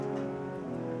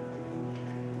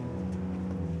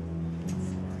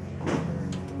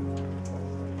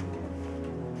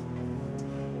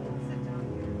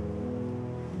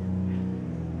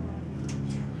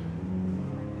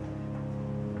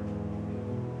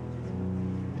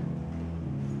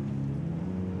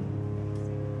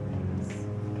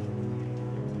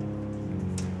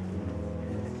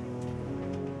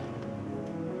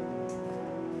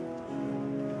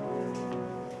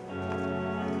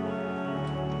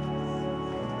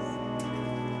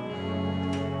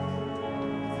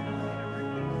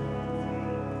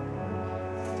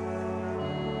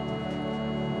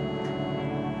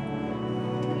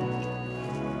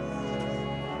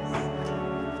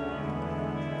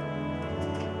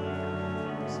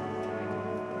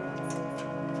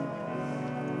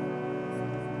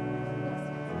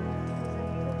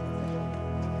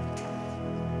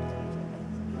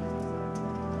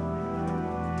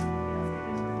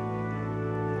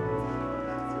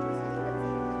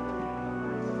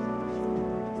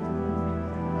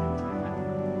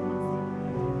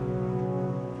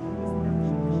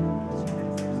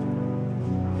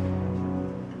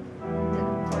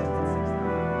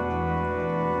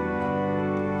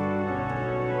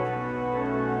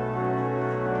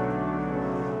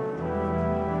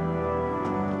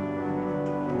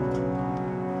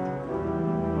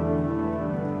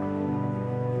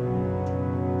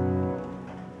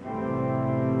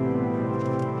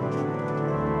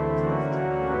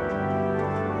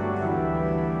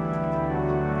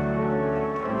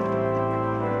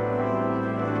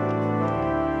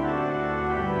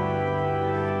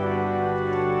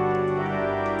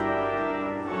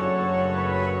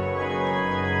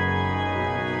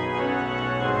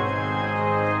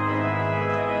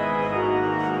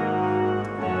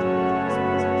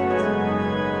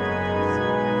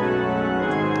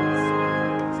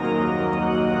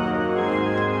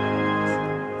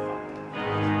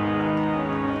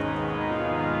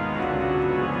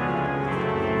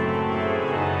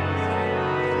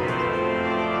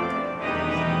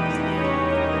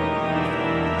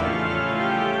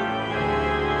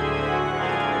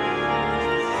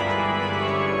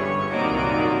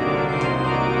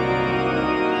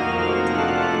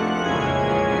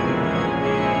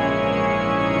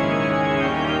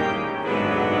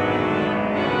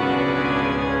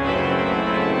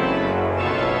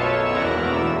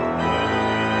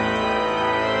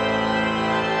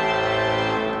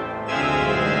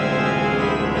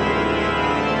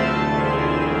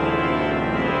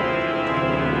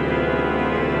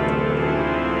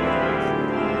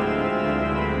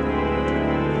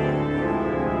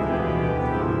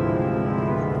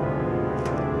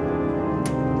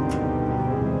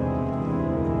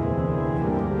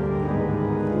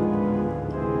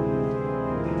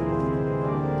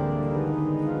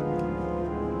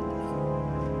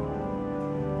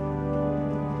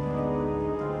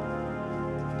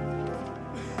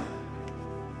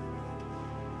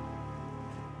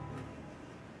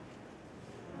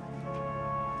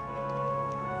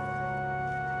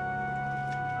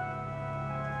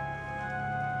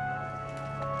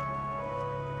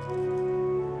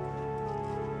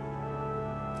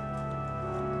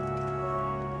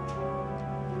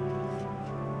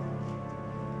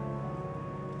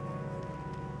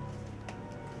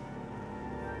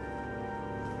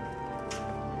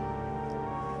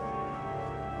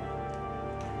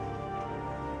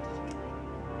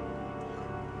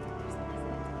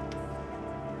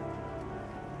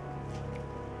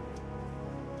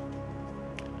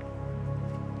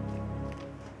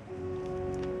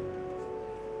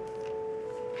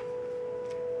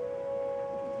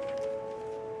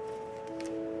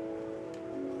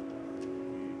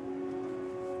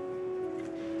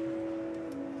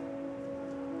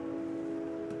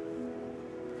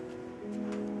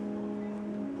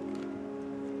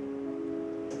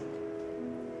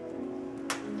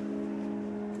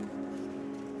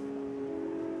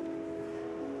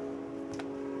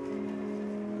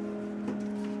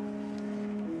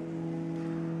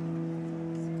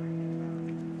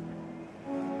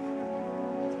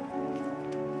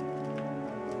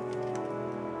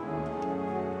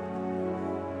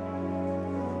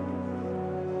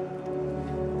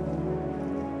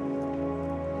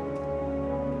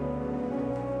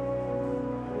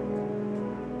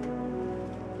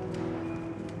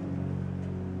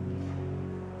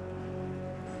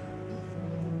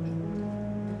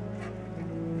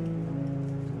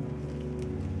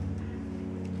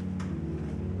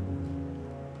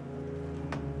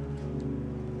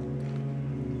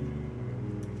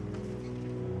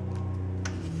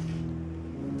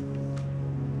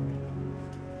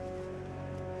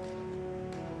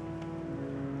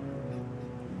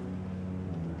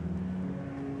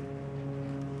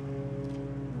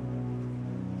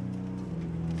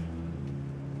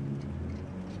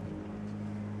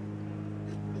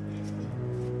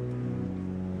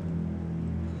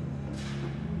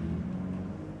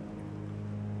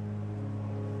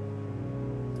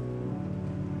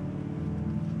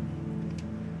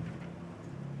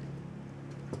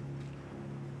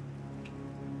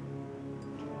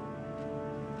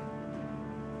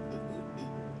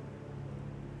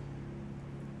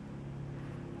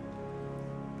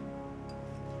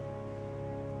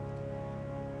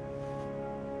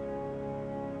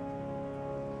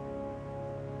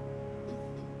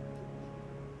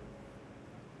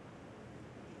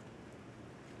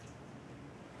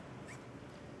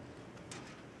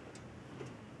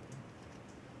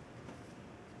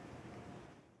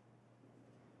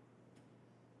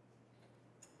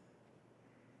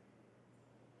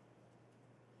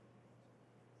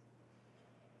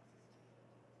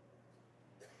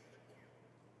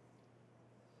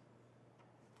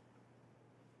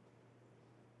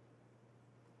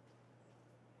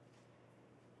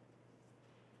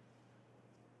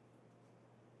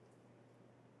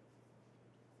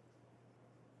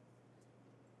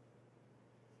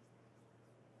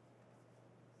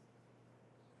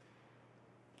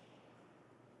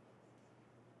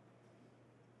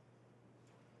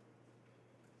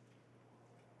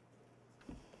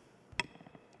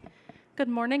Good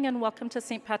morning and welcome to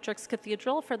St. Patrick's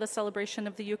Cathedral for the celebration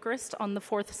of the Eucharist on the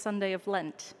fourth Sunday of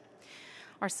Lent.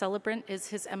 Our celebrant is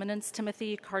His Eminence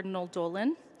Timothy Cardinal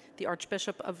Dolan, the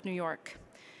Archbishop of New York.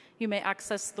 You may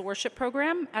access the worship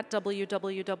program at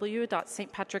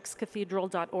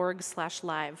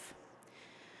www.stpatrickscathedral.org/live.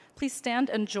 Please stand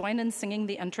and join in singing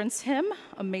the entrance hymn,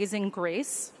 Amazing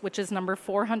Grace, which is number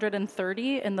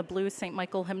 430 in the blue St.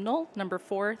 Michael hymnal, number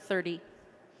 430.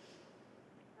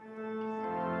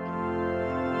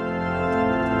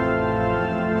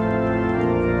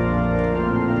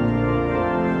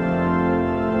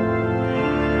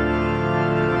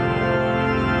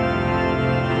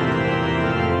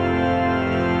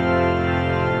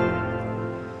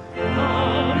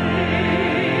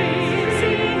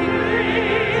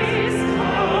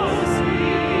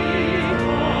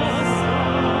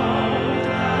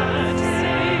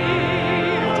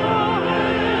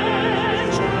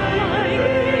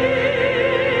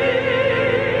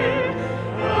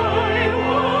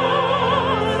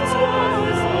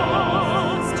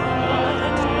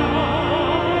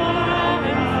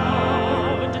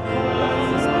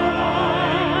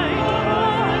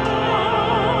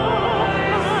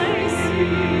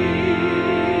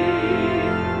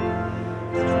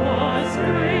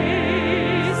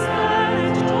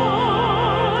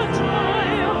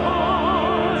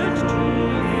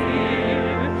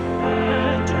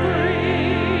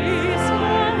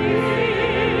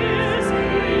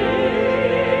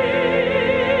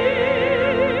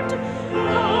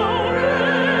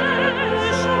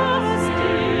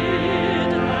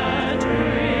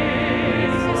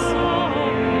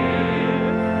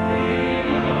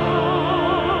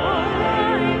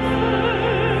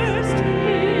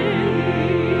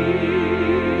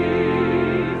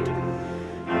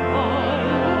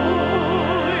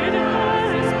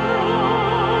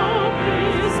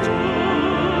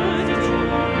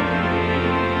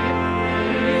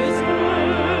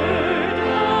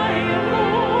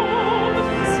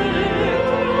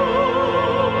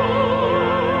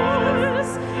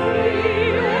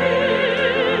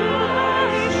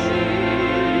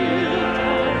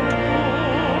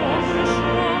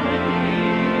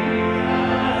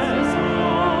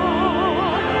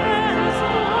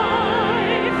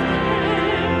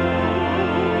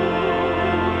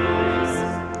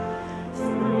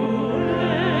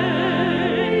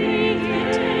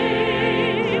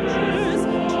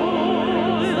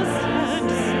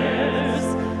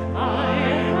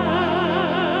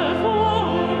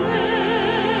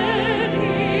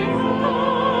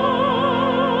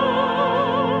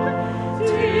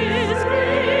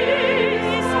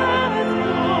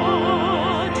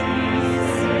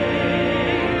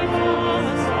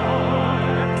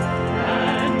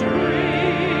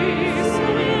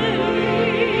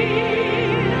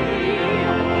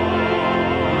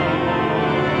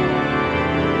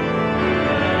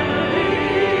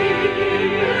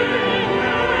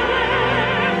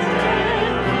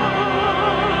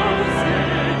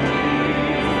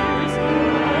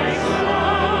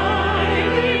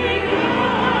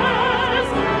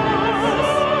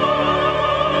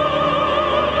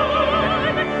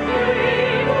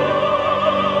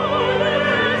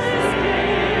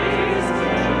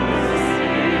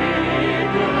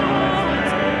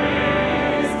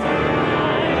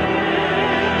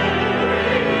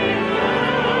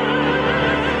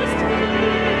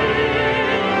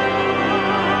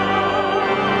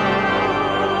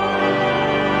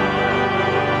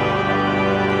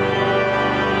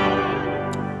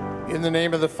 In the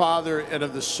name of the Father, and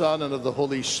of the Son, and of the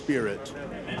Holy Spirit.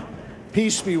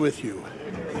 Peace be with you.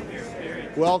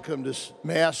 Welcome to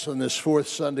Mass on this fourth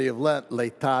Sunday of Lent,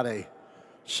 Laetare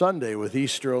Sunday, with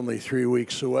Easter only 3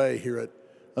 weeks away here at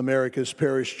America's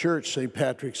Parish Church, St.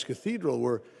 Patrick's Cathedral.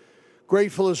 We're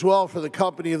grateful as well for the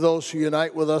company of those who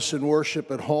unite with us in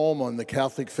worship at home on the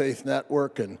Catholic Faith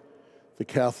Network and the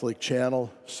Catholic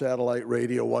Channel, Satellite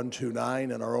Radio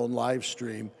 129, and our own live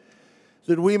stream,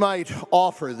 that we might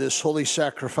offer this holy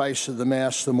sacrifice of the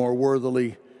Mass the more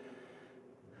worthily.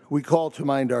 We call to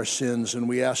mind our sins, and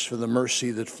we ask for the mercy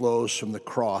that flows from the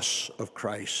cross of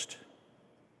Christ.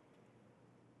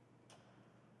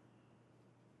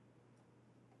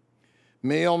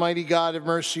 May Almighty God have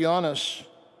mercy on us,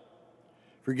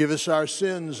 forgive us our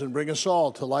sins, and bring us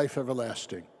all to life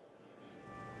everlasting.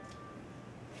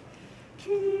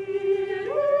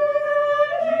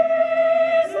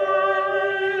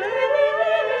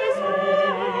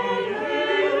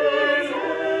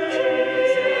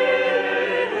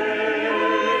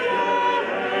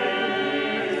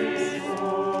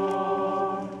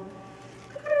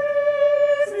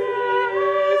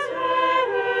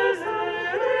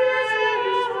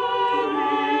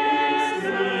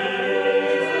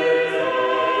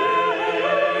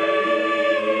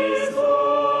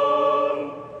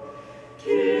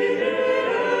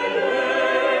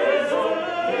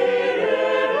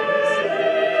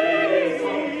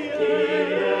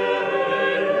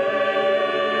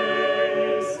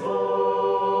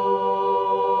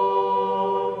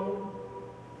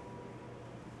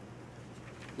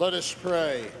 Let us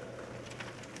pray.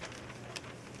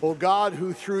 O God,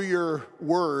 who through your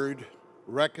word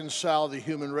reconcile the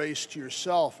human race to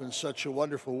yourself in such a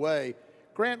wonderful way,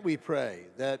 grant, we pray,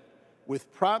 that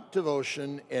with prompt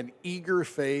devotion and eager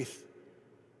faith,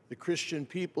 the Christian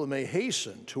people may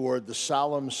hasten toward the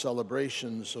solemn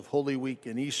celebrations of Holy Week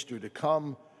and Easter to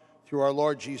come through our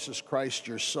Lord Jesus Christ,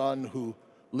 your Son, who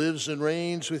lives and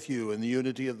reigns with you in the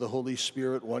unity of the Holy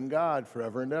Spirit, one God,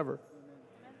 forever and ever.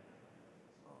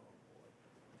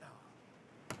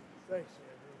 Thanks,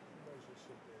 Andrew. You guys just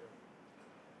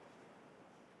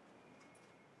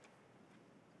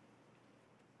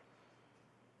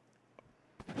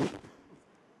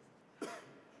sit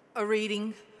there. A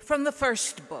reading from the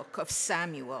first book of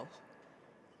Samuel.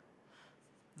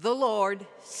 The Lord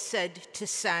said to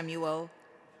Samuel,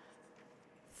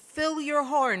 "Fill your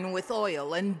horn with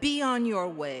oil and be on your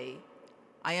way.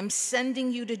 I am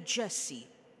sending you to Jesse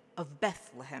of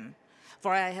Bethlehem,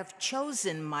 for I have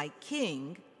chosen my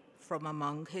king from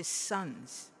among his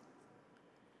sons."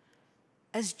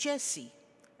 As Jesse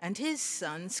and his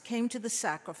sons came to the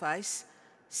sacrifice,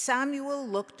 Samuel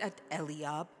looked at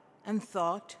Eliab and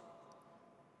thought,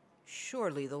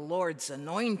 "Surely the Lord's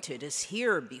anointed is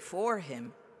here before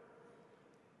him."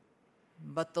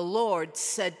 But the Lord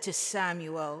said to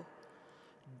Samuel,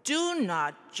 "Do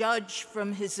not judge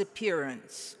from his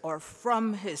appearance or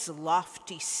from his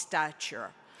lofty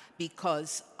stature,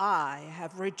 because I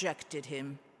have rejected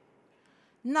him.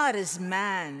 Not as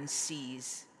man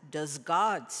sees does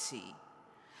God see,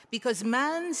 because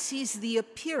man sees the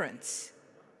appearance,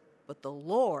 but the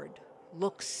Lord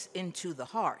looks into the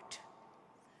heart."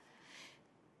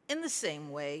 In the same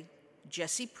way,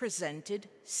 Jesse presented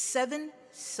 7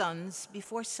 sons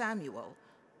before Samuel.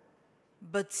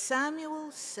 But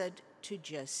Samuel said to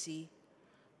Jesse,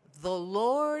 "The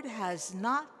Lord has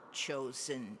not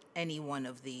chosen any one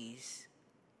of these."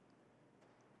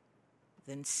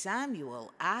 Then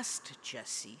Samuel asked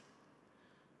Jesse,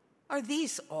 "Are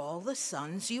these all the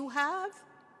sons you have?"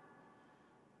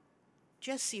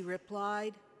 Jesse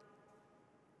replied,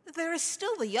 "There is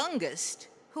still the youngest,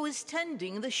 who is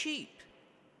tending the sheep."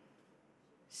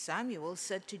 Samuel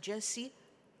said to Jesse,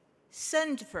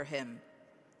 "Send for him.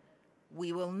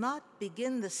 We will not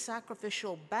begin the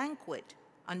sacrificial banquet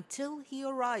until he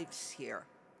arrives here."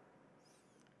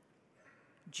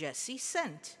 Jesse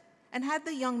sent and had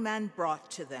the young man brought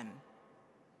to them.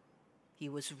 He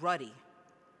was ruddy,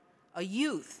 a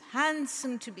youth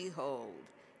handsome to behold,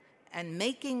 and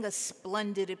making a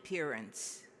splendid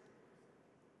appearance.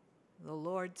 The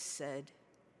Lord said,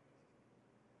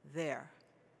 "There,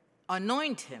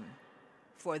 anoint him,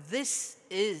 for this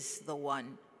is the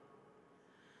one."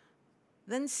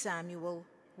 Then Samuel,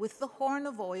 with the horn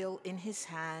of oil in his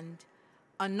hand,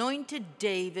 anointed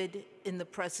David in the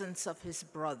presence of his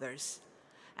brothers.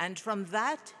 And from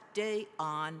that day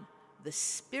on, the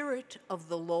Spirit of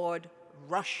the Lord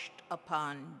rushed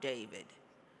upon David.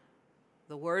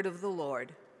 The word of the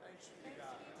Lord.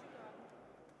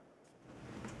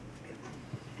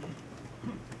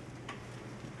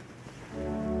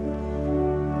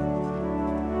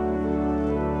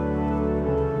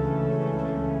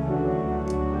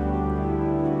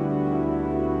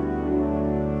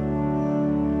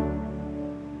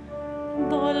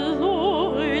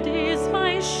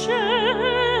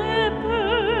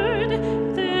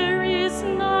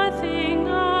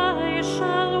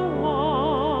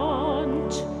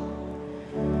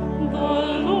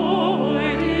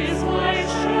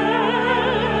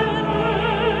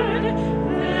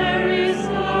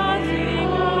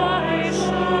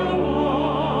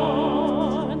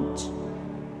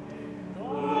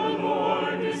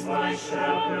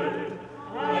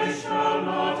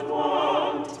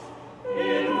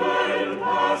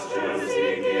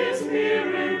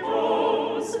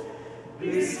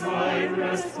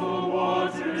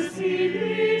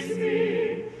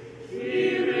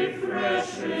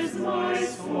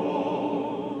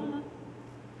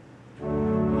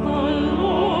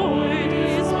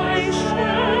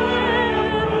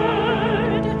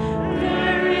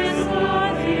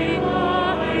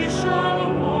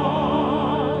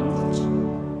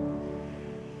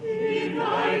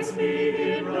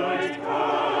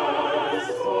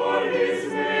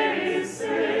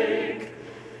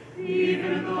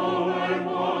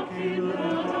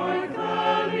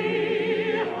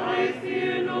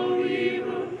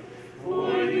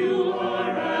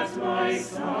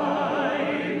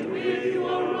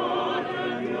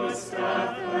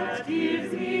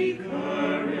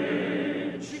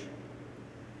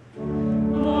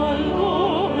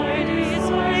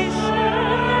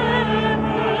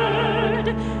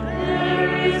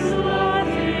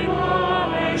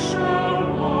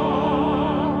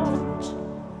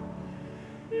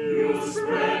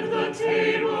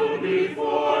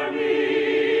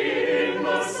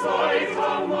 sight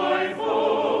of my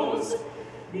foes.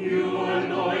 You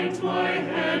anoint my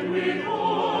head with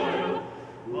oil,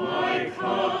 my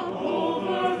cup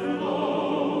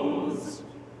overflows.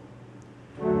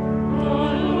 The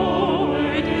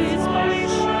Lord is my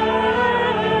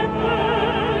shepherd,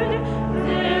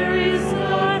 there is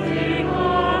nothing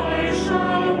I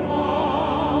shall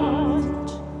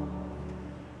want.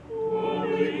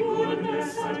 Only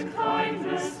goodness and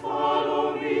kindness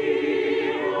follow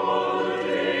me all the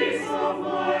days of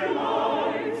my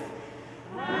life,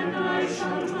 and I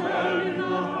shall dwell in the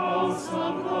house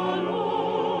of the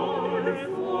Lord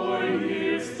for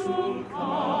years to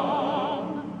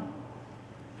come.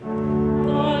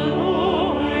 The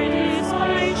Lord is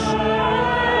my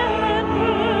shepherd,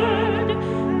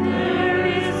 there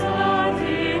is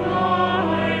nothing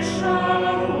I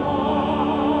shall want.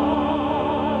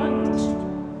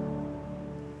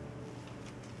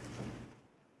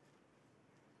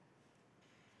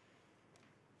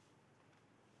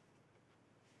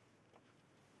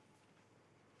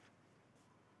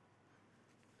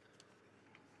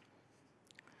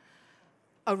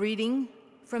 A reading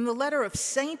from the letter of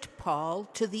St. Paul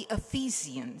to the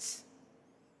Ephesians.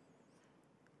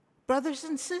 Brothers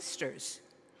and sisters,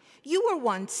 you were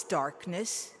once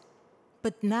darkness,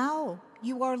 but now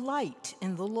you are light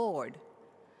in the Lord.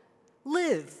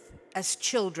 Live as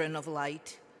children of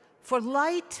light, for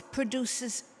light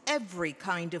produces every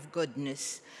kind of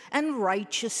goodness and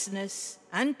righteousness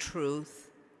and truth.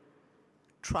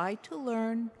 Try to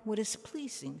learn what is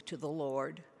pleasing to the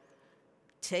Lord.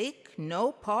 Take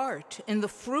no part in the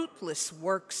fruitless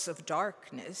works of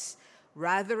darkness,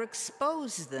 rather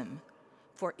expose them,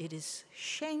 for it is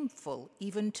shameful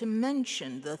even to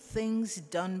mention the things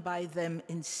done by them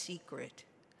in secret.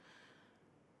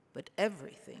 But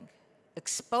everything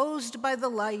exposed by the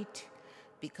light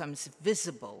becomes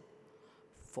visible,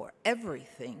 for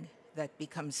everything that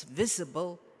becomes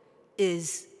visible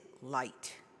is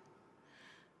light.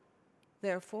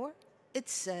 Therefore, it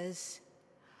says,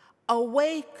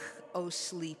 "Awake, O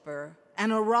sleeper,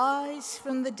 and arise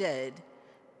from the dead,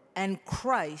 and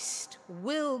Christ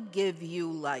will give you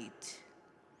light."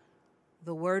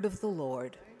 The word of the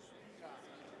Lord.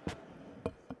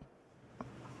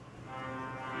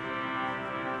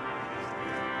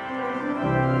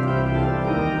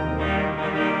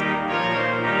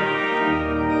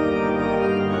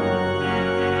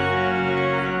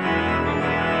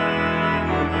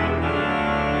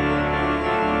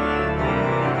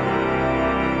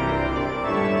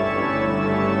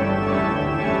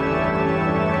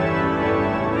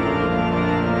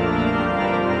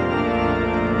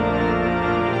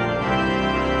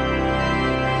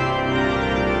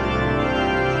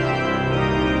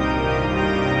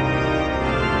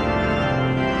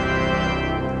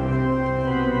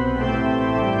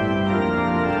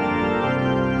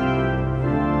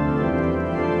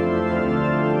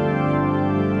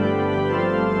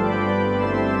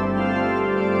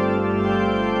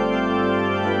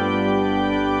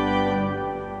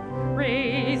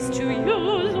 Praise to you,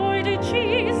 Lord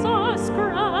Jesus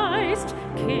Christ,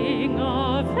 King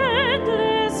of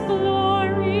endless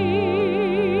glory.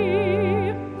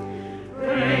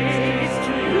 Praise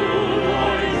to you,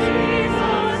 Lord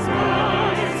Jesus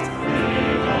Christ,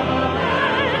 King of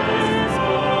endless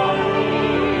glory.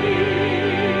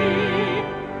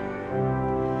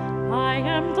 I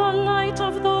am the light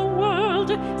of the world,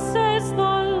 says the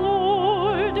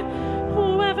Lord.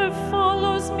 Whoever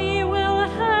follows me will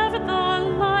have the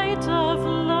light of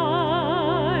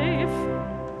life.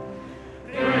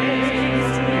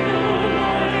 Praise to you,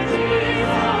 Lord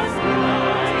Jesus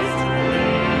Christ,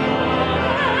 King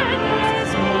of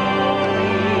endless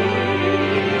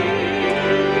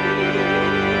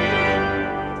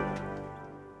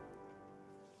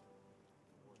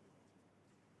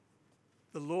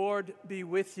The Lord be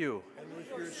with you. And with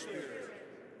your spirit.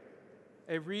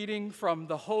 A reading from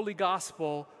the Holy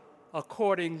Gospel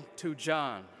according to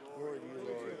John. Glory to you,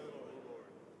 Lord.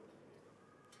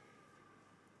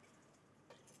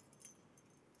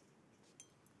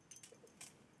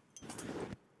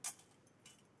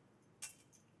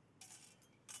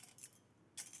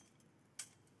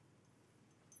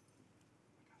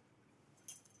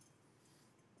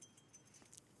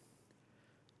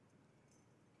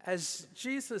 As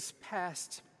Jesus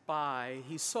passed by,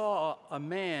 he saw a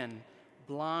man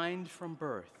blind from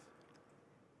birth.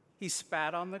 He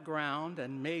spat on the ground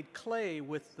and made clay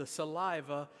with the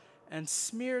saliva and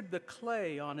smeared the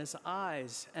clay on his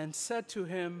eyes and said to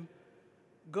him,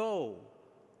 "Go,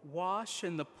 wash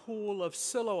in the pool of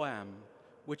Siloam,"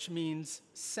 which means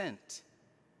sent.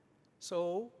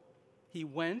 So he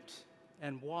went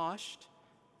and washed,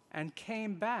 and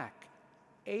came back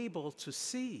able to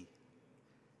see.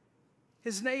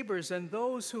 His neighbors and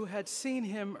those who had seen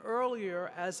him earlier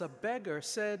as a beggar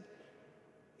said,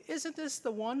 "Isn't this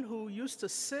the one who used to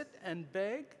sit and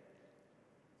beg?"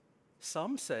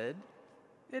 Some said,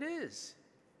 "It is."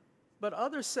 But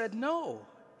others said, "No,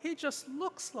 he just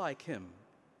looks like him."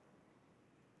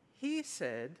 He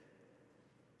said,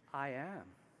 "I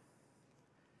am."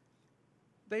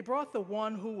 They brought the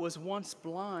one who was once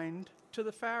blind to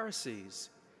the Pharisees.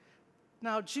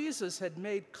 Now Jesus had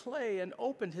made clay and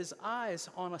opened his eyes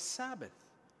on a Sabbath.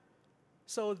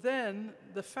 So then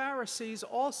the Pharisees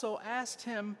also asked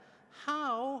him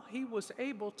how he was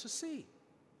able to see.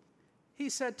 He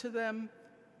said to them,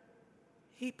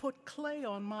 "He put clay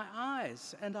on my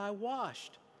eyes, and I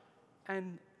washed,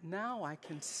 and now I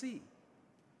can see."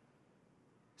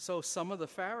 So some of the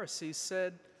Pharisees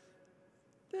said,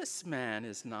 "This man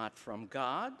is not from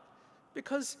God,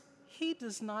 because he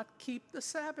does not keep the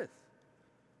Sabbath."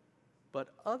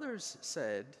 But others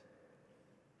said,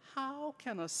 "How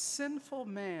can a sinful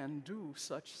man do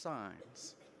such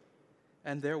signs?"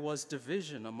 And there was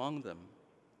division among them.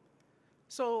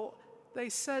 So they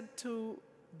said to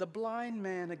the blind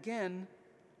man again,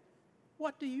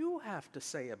 "What do you have to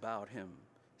say about him,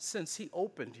 since he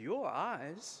opened your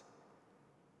eyes?"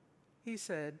 He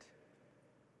said,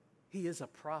 "He is a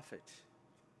prophet."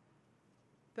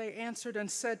 They answered and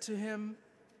said to him,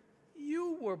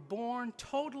 "You were born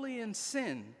totally in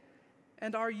sin,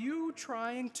 and are you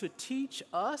trying to teach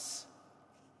us?"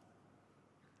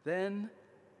 Then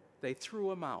they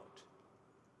threw him out.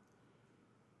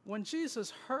 When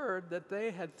Jesus heard that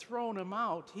they had thrown him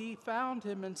out, he found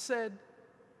him and said,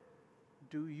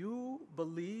 "Do you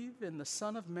believe in the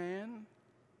Son of Man?"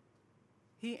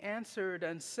 He answered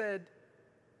and said,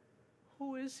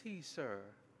 "Who is he, sir,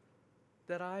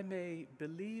 that I may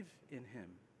believe in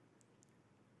him?"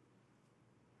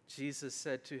 Jesus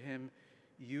said to him,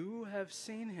 "You have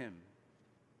seen him,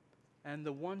 and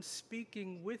the one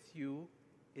speaking with you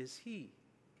is he."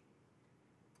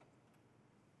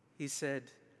 He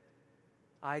said,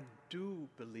 "I do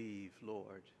believe,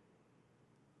 Lord."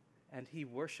 And he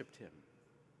worshiped him.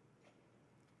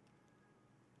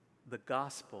 The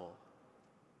Gospel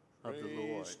of the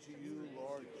Lord. Praise to you,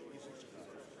 Lord Jesus Christ.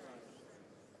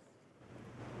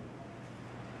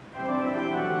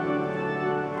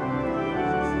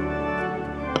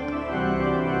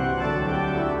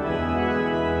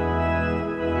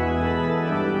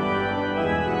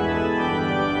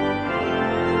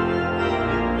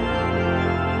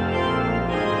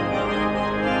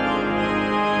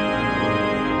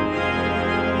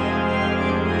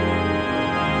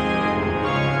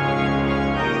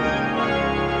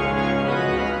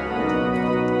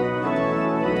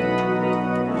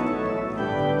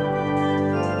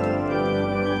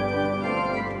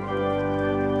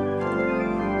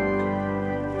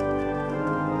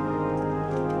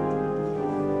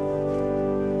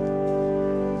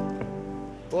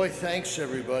 Boy, thanks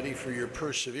everybody for your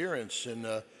perseverance in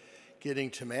getting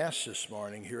to Mass this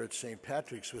morning here at St.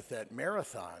 Patrick's with that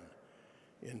marathon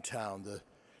in town. The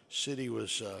city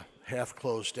was half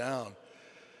closed down.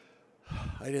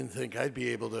 I didn't think I'd be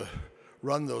able to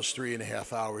run those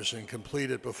 3.5 hours and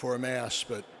complete it before Mass,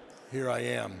 but here I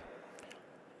am.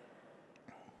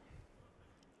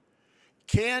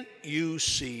 Can't you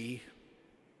see?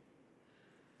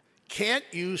 Can't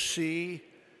you see?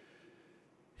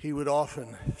 He would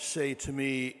often say to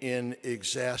me in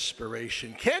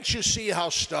exasperation, "Can't you see how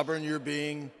stubborn you're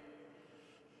being?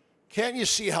 Can't you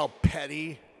see how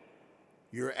petty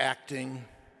you're acting?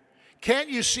 Can't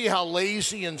you see how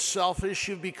lazy and selfish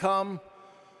you've become?"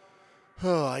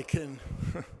 Oh, I can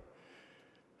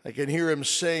hear him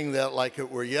saying that like it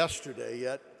were yesterday,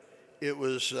 yet it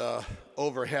was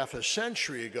over half a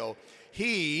century ago.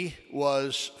 He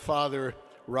was Father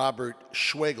Robert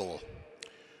Schwegel,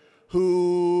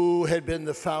 who had been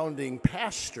the founding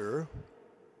pastor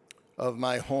of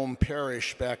my home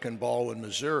parish back in Baldwin,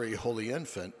 Missouri, Holy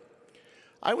Infant.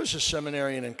 I was a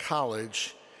seminarian in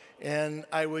college, and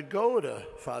I would go to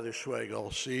Father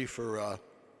Schwegel, for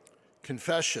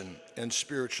confession and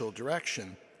spiritual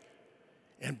direction.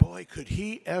 And boy, could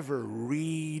he ever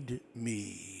read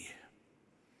me.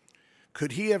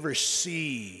 Could he ever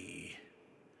see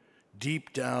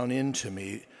deep down into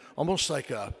me, almost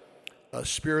like a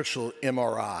spiritual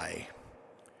MRI.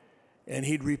 And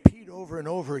he'd repeat over and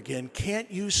over again,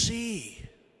 "Can't you see?"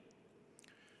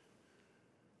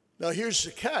 Now here's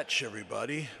the catch,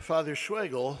 everybody. Father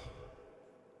Schwegel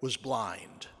was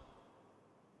blind.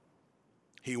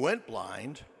 He went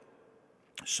blind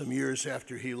some years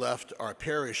after he left our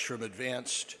parish from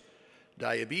advanced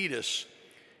diabetes.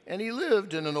 and he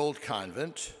lived in an old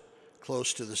convent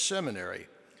close to the seminary.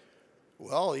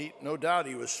 Well, no doubt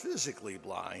he was physically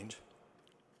blind,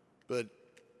 but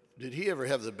did he ever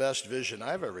have the best vision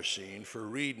I've ever seen for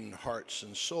reading hearts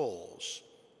and souls?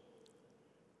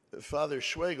 Father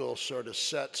Schwegel sort of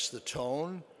sets the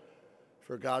tone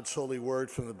for God's holy word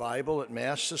from the Bible at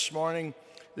Mass this morning.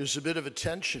 There's a bit of a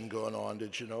tension going on,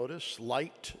 did you notice?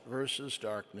 Light versus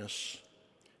darkness,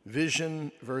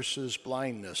 vision versus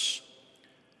blindness,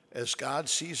 as God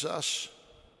sees us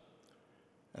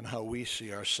and how we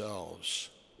see ourselves.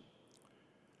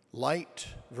 Light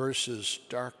versus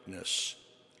darkness.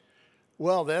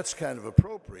 Well, that's kind of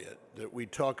appropriate that we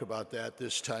talk about that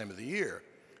this time of the year.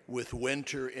 With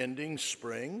winter ending,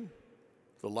 spring,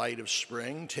 the light of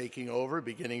spring taking over,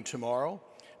 beginning tomorrow,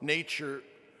 nature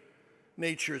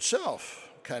itself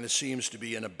kind of seems to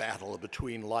be in a battle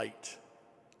between light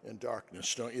and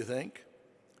darkness, don't you think?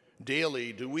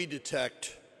 Daily, do we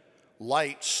detect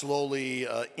light slowly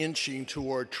inching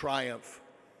toward triumph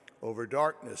over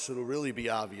darkness? It'll really be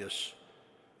obvious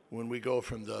when we go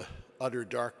from the utter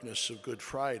darkness of Good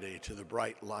Friday to the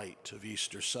bright light of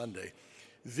Easter Sunday.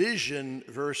 Vision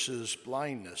versus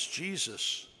blindness.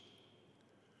 Jesus,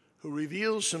 who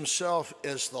reveals himself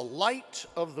as the light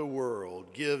of the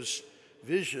world, gives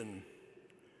vision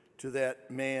to that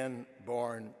man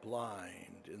born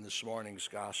blind in this morning's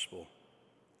gospel.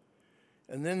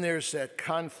 And then there's that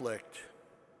conflict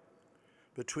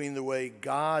between the way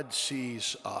God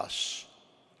sees us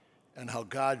and how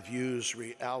God views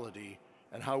reality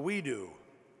and how we do.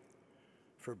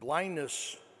 For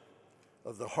blindness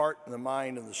of the heart and the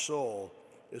mind and the soul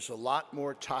is a lot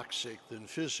more toxic than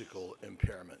physical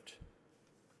impairment.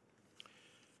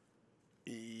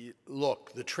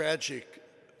 Look, the tragic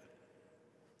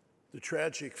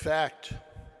fact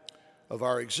of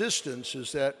our existence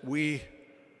is that we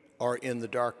are in the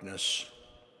darkness.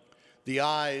 The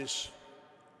eyes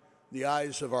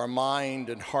of our mind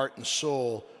and heart and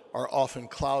soul are often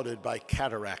clouded by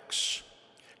cataracts.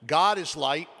 God is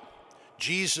light.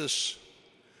 Jesus,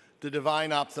 the divine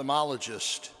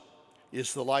ophthalmologist,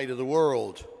 is the light of the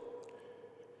world.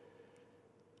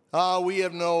 We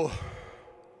have no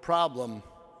problem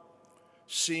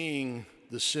seeing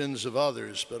the sins of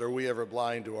others, but are we ever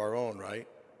blind to our own, right?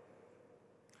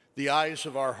 The eyes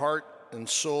of our heart and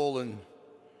soul and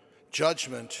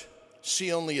judgment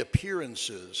see only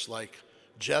appearances, like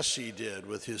Jesse did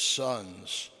with his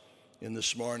sons in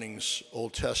this morning's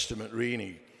Old Testament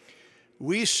reading.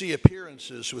 We see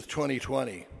appearances with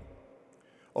 2020.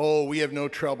 Oh, we have no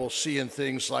trouble seeing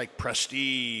things like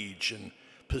prestige and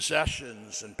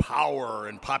possessions and power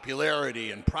and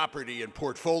popularity and property and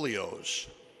portfolios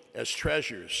as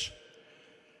treasures.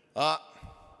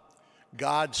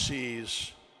 God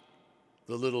sees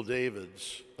the little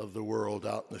Davids of the world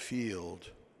out in the field.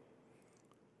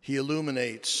 He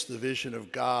illuminates, the vision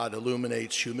of God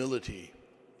illuminates humility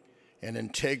and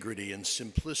integrity and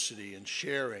simplicity and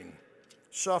sharing,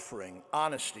 suffering,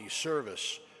 honesty,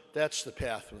 service. That's the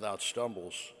path without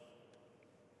stumbles.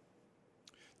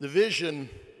 The vision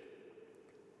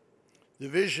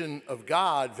of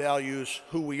God values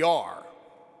who we are,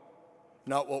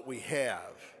 not what we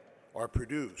have or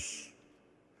produce.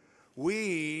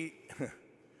 We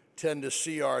tend to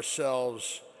see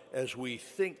ourselves as we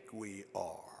think we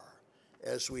are,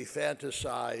 as we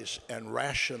fantasize and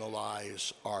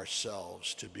rationalize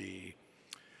ourselves to be.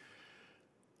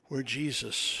 Where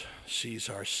Jesus sees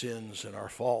our sins and our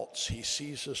faults, he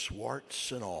sees us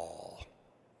warts and all.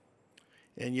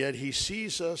 And yet he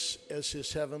sees us as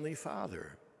his heavenly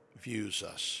Father views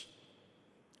us,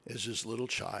 as his little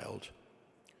child,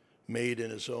 made in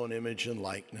his own image and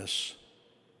likeness,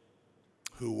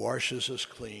 who washes us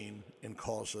clean and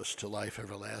calls us to life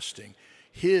everlasting.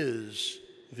 His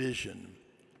vision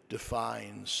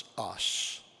defines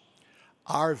us,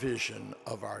 our vision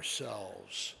of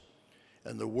ourselves,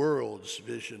 and the world's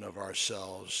vision of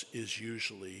ourselves is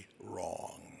usually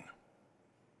wrong.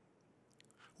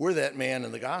 We're that man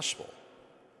in the gospel,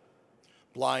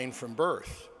 blind from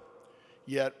birth,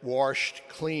 yet washed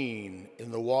clean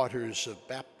in the waters of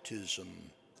baptism,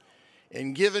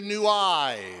 and given new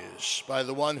eyes by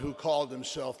the one who called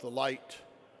himself the light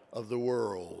of the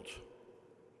world.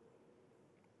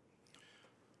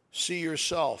 See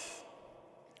yourself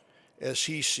as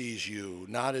he sees you,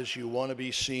 not as you want to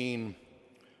be seen,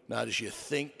 not as you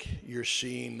think you're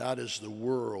seen, not as the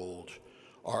world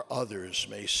or others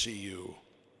may see you.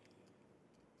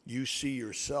 You see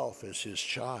yourself as his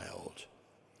child,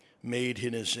 made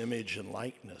in his image and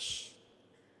likeness,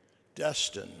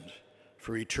 destined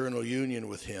for eternal union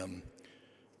with him,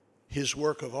 his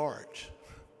work of art,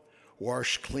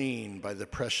 washed clean by the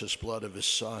precious blood of his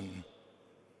Son.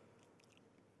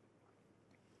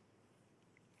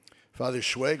 Father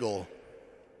Schwegel,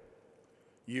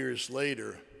 years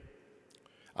later,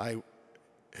 I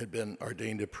had been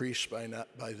ordained a priest by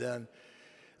then,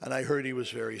 and I heard he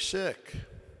was very sick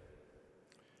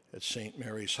at St.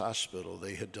 Mary's Hospital.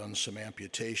 They had done some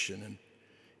amputation, and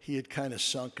he had kind of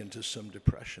sunk into some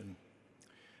depression.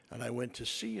 And I went to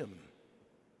see him.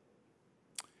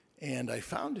 And I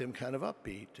found him kind of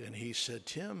upbeat. And he said,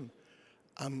 Tim,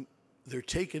 they're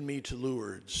taking me to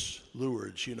Lourdes.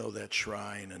 Lourdes, you know, that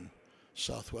shrine in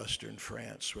southwestern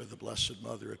France where the Blessed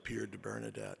Mother appeared to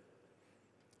Bernadette,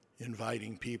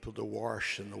 inviting people to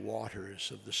wash in the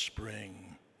waters of the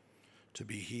spring to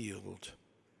be healed.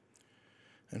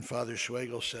 And Father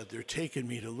Schwegel said, they're taking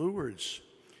me to Lourdes,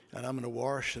 and I'm going to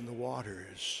wash in the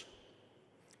waters,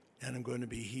 and I'm going to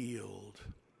be healed.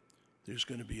 There's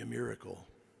going to be a miracle.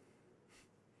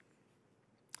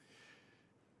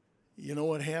 You know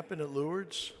what happened at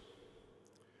Lourdes?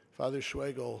 Father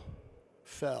Schwegel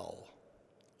fell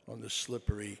on the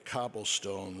slippery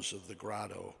cobblestones of the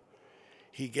grotto.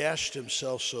 He gashed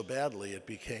himself so badly it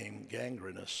became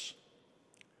gangrenous,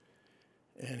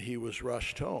 and he was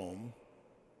rushed home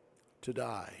to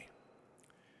die.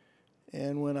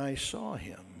 And when I saw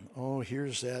him, oh,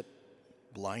 here's that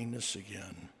blindness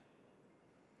again.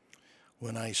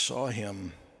 When I saw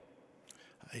him,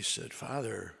 I said,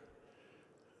 Father,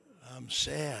 I'm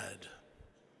sad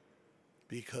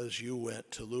because you went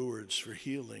to Lourdes for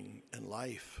healing and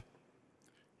life,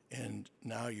 and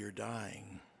now you're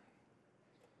dying.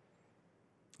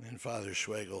 And Father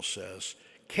Schwegel says,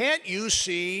 can't you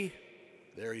see,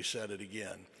 there he said it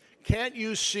again, can't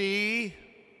you see,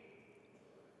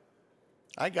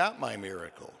 I got my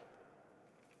miracle.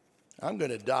 I'm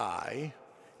going to die,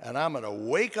 and I'm going to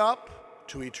wake up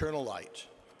to eternal light.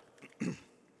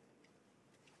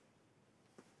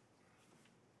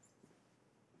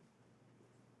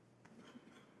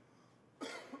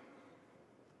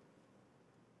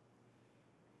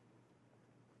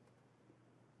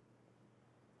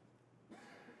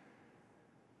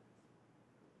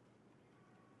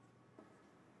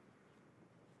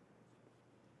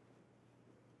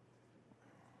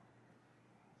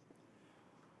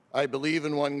 I believe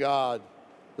in one God,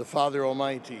 the Father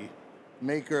Almighty,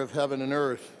 maker of heaven and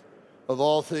earth, of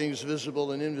all things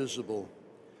visible and invisible.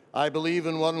 I believe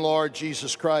in one Lord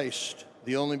Jesus Christ,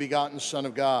 the only begotten Son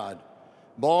of God,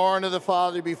 born of the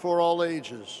Father before all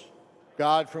ages,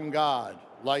 God from God,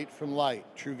 light from light,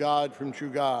 true God from true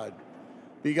God,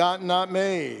 begotten, not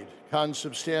made,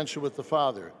 consubstantial with the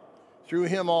Father. Through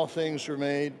him all things were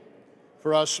made.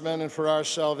 For us men and for our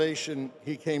salvation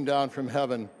he came down from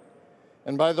heaven,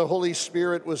 and by the Holy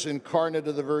Spirit was incarnate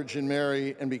of the Virgin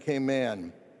Mary and became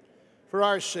man. For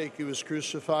our sake he was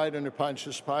crucified under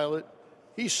Pontius Pilate.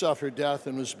 He suffered death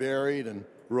and was buried and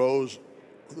rose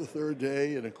the third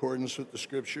day in accordance with the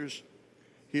Scriptures.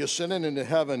 He ascended into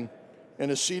heaven and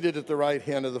is seated at the right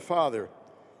hand of the Father.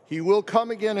 He will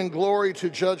come again in glory to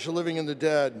judge the living and the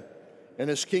dead, and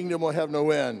his kingdom will have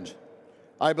no end.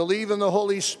 I believe in the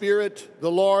Holy Spirit, the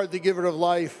Lord, the giver of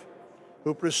life,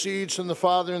 who proceeds from the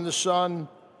Father and the Son,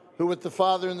 who with the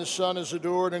Father and the Son is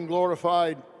adored and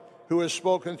glorified, who has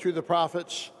spoken through the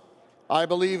prophets. I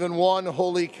believe in one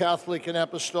holy Catholic and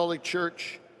Apostolic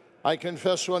Church. I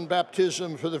confess one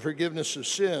baptism for the forgiveness of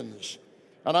sins.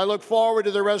 And I look forward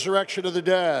to the resurrection of the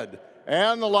dead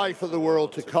and the life of the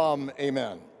world to come.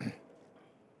 Amen.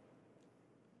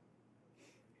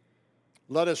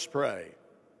 Let us pray.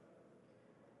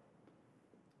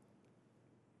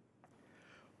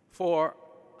 For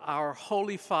our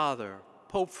Holy Father,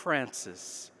 Pope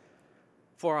Francis,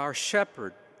 for our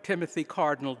shepherd, Timothy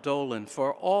Cardinal Dolan,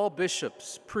 for all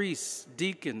bishops, priests,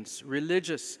 deacons,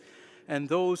 religious, and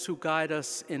those who guide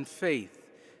us in faith,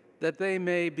 that they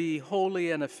may be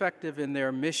holy and effective in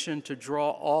their mission to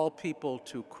draw all people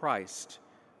to Christ,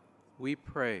 we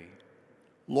pray.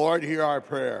 Lord, hear our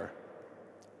prayer.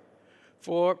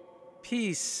 For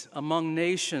peace among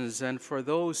nations and for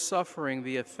those suffering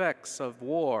the effects of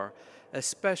war,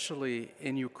 especially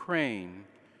in Ukraine,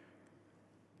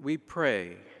 we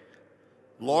pray.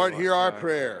 Lord, hear our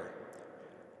prayer.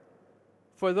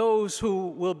 For those who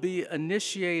will be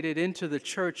initiated into the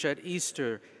church at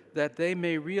Easter, that they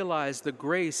may realize the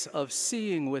grace of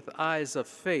seeing with eyes of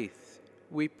faith,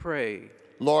 we pray.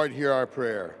 Lord, hear our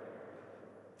prayer.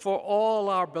 For all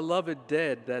our beloved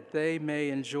dead, that they may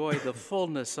enjoy the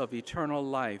fullness of eternal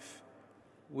life,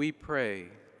 we pray.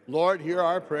 Lord, hear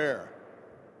our prayer.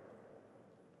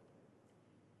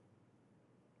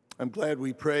 I'm glad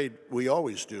we prayed, we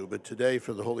always do, but today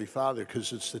for the Holy Father,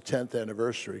 because it's the 10th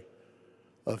anniversary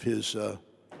of his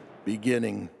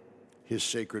beginning his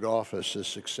sacred office as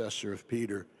successor of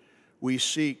Peter. We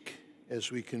seek, as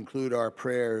we conclude our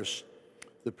prayers,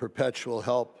 the perpetual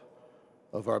help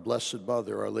of our Blessed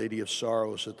Mother, Our Lady of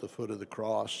Sorrows at the foot of the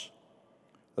cross,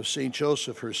 of St.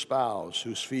 Joseph, her spouse,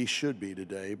 whose feast should be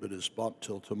today but is bumped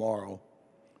till tomorrow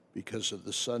because of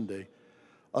the Sunday,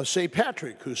 of St.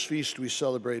 Patrick, whose feast we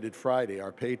celebrated Friday,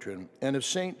 our patron, and of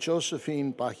St.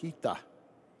 Josephine Bajita,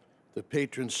 the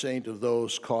patron saint of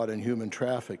those caught in human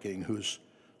trafficking, whose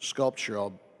sculpture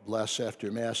I'll bless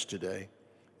after Mass today,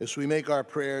 as we make our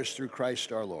prayers through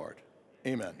Christ our Lord.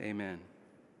 Amen. Amen.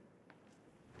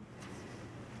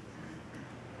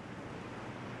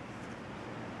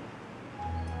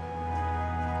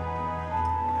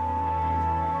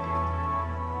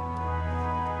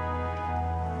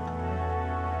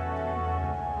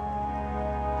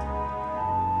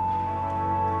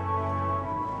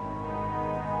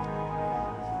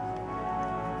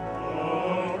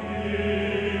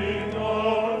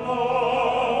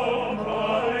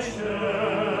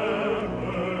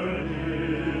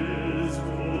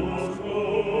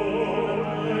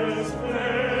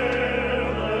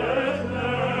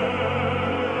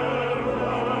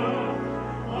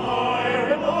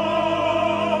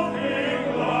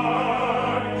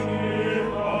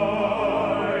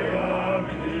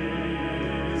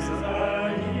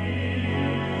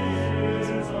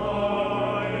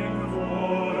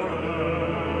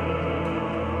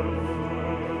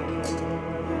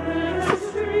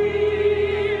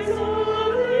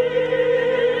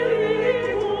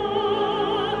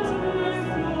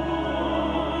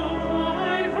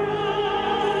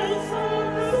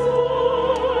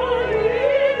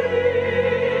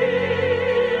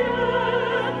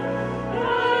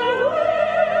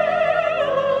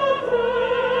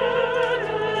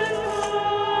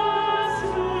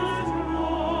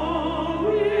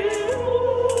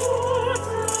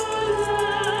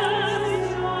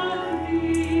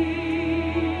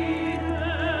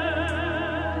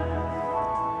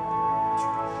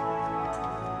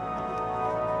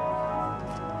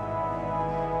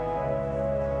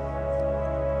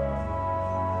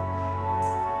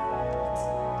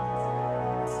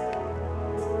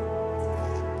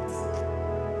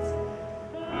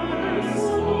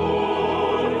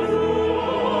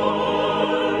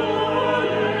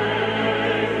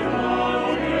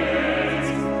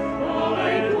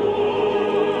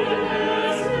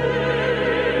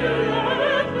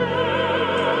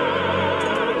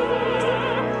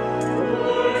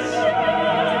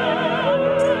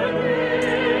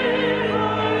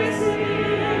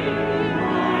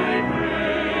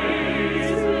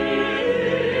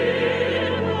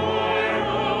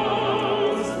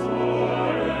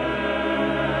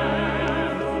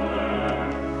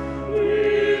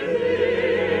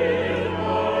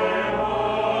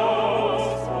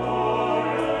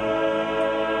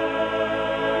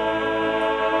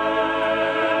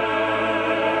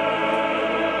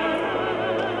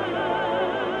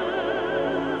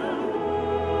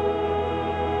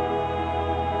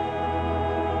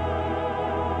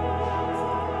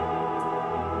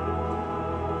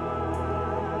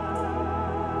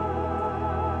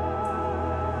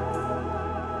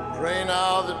 Pray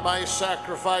now that my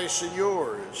sacrifice and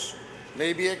yours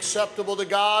may be acceptable to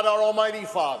God, our Almighty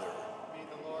Father. May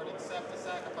the Lord accept the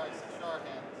sacrifice at your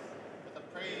hands for the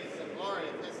praise and glory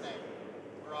of his name,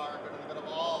 for our good and the good of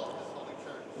all of his holy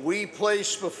church. We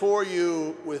place before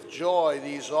you with joy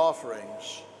these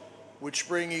offerings, which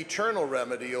bring eternal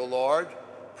remedy, O Lord,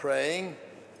 praying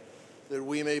that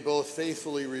we may both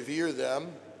faithfully revere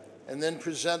them and then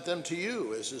present them to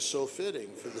you, as is so fitting,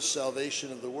 for the salvation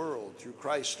of the world, through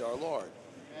Christ our Lord.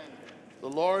 Amen. The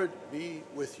Lord be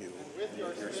with you. And with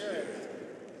your spirit,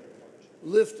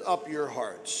 Lift up your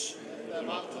hearts. lift them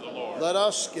up to the Lord. Let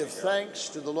us give thanks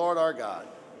to the Lord our God.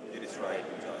 It is right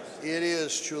and just. It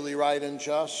is truly right and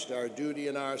just, our duty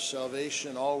and our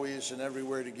salvation, always and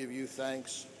everywhere to give you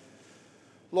thanks.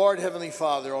 Lord, Heavenly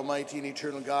Father, Almighty and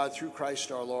eternal God, through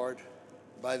Christ our Lord,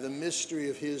 by the mystery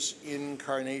of his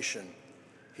incarnation,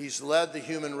 he's led the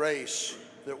human race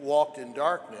that walked in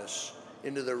darkness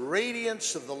into the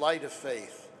radiance of the light of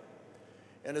faith,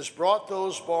 and has brought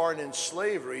those born in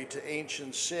slavery to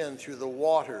ancient sin through the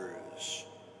waters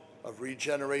of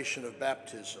regeneration of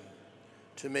baptism,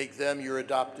 to make them your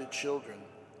adopted children.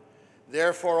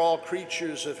 Therefore, all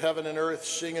creatures of heaven and earth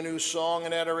sing a new song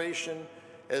in adoration,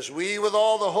 as we with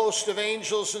all the host of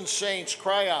angels and saints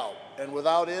cry out and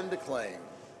without end acclaim.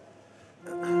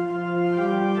 Holy, holy,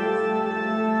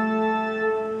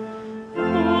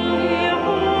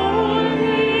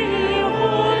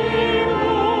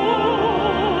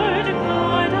 Lord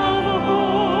God of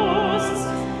hosts,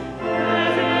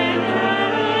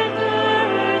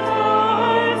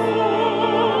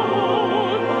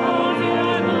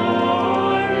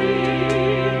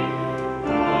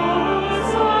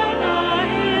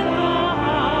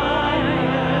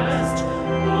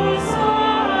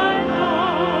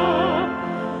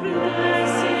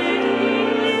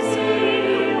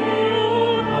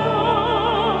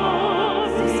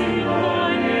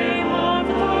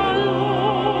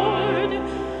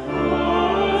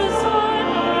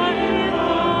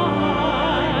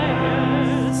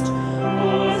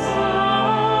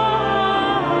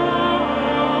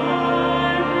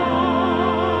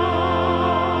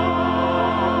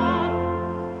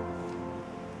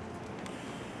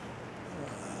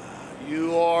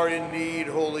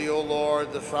 holy, O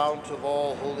Lord, the fount of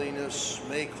all holiness.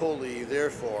 Make holy,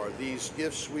 therefore, these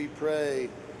gifts, we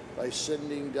pray, by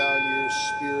sending down your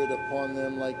Spirit upon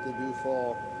them like the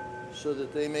dewfall, so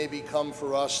that they may become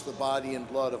for us the body and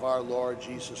blood of our Lord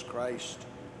Jesus Christ.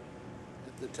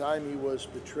 At the time he was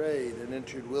betrayed and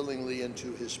entered willingly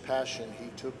into his passion,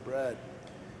 he took bread.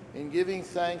 In giving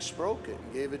thanks, broke it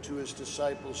and gave it to his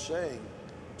disciples, saying,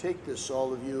 "Take this,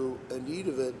 all of you, and eat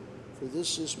of it, for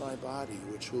this is my body,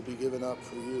 which will be given up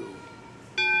for you."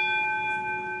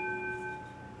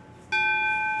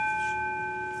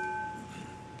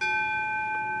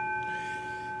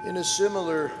 In a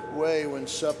similar way, when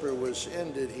supper was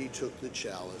ended, he took the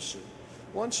chalice, and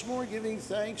once more giving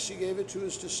thanks, he gave it to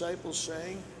his disciples,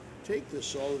 saying, "Take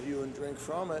this, all of you, and drink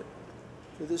from it,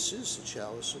 for this is the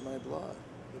chalice of my blood,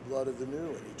 the blood of the new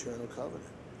and eternal covenant,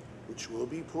 which will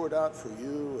be poured out for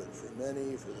you and for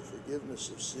many for the forgiveness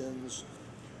of sins.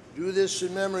 Do this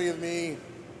in memory of me."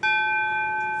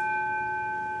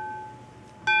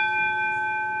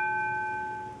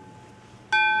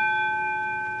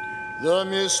 The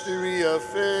mystery of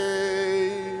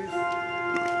faith.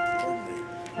 Pardon me.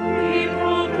 We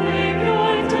proclaim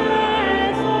your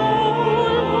death, O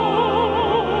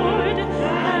Lord, and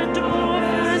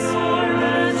profess your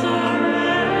resurrection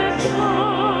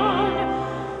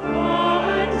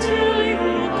until you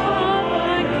come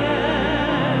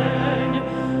again.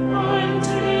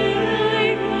 Until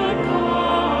you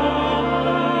come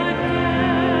again.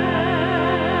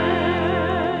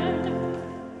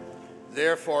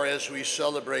 Therefore, as we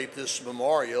celebrate this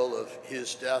memorial of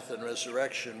his death and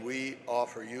resurrection, we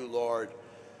offer you, Lord,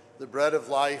 the bread of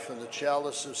life and the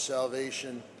chalice of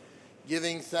salvation,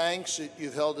 giving thanks that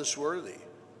you've held us worthy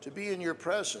to be in your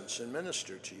presence and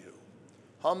minister to you.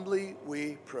 Humbly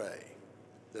we pray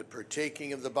that,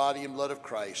 partaking of the body and blood of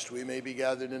Christ, we may be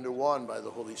gathered into one by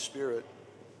the Holy Spirit.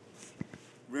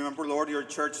 Remember, Lord, your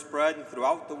church spread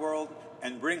throughout the world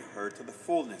and bring her to the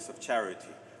fullness of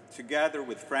charity, together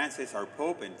with Francis, our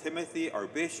Pope, and Timothy, our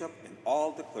Bishop, and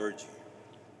all the clergy.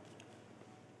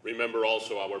 Remember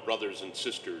also our brothers and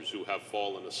sisters who have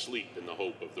fallen asleep in the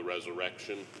hope of the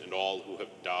resurrection, and all who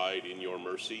have died in your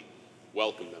mercy.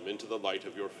 Welcome them into the light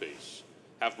of your face.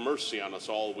 Have mercy on us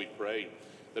all, we pray,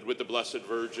 that with the Blessed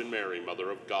Virgin Mary, Mother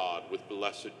of God, with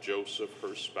blessed Joseph,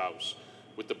 her spouse,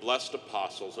 with the blessed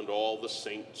apostles and all the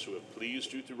saints who have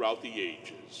pleased you throughout the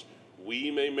ages,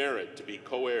 we may merit to be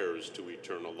co-heirs to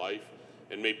eternal life,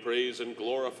 and may praise and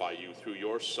glorify you through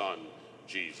your Son,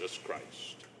 Jesus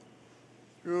Christ.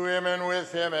 Through him and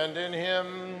with him and in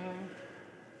him.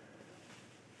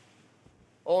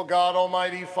 O God,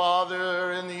 Almighty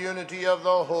Father, in the unity of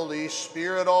the Holy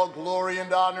Spirit, all glory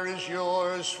and honor is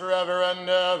yours forever and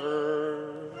ever.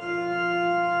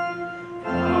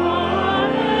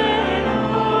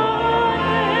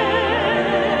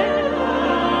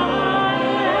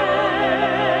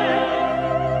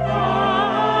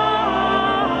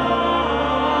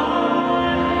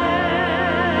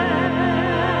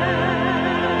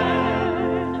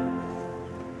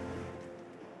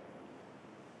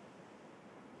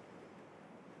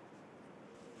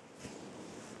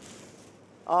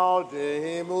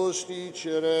 Audemus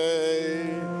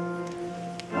dicere.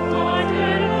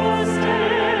 Audemus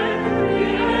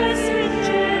quies in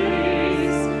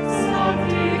celis,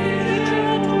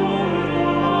 sanctificetur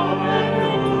nomen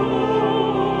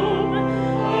tuum,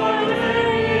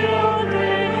 adveniat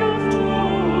regnum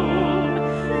tuum,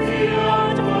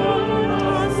 fiat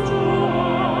voluntas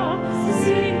tua,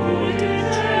 sicut in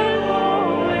cielo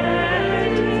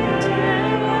et in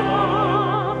terra.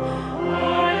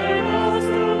 Pane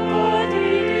nostrum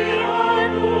quotidianum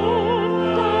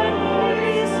da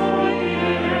nobis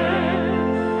hodie,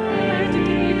 et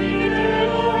dimitte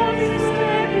nobis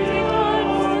debita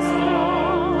nostra,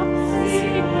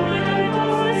 sicut et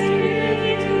nos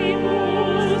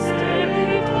dimittimus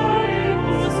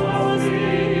debitoribus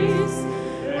nostris,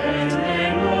 et ne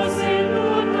nos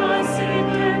inducas in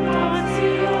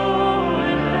tentationem,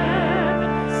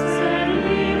 sed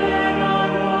libera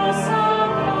nos a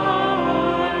malo.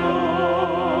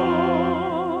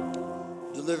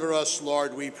 Deliver us,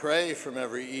 Lord, we pray, from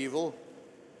every evil.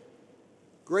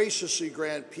 Graciously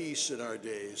grant peace in our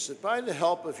days, that by the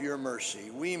help of your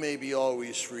mercy we may be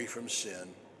always free from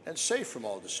sin and safe from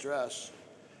all distress,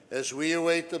 as we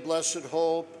await the blessed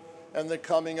hope and the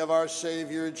coming of our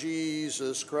Savior,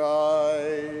 Jesus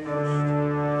Christ.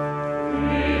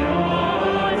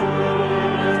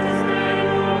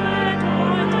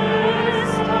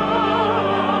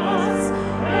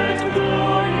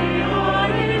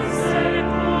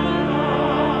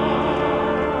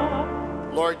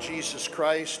 Lord Jesus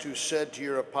Christ, who said to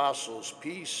your apostles,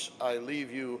 "Peace I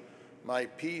leave you, My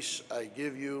peace I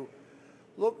give you.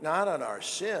 Look not on our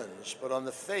sins, but on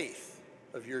the faith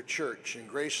of your church, and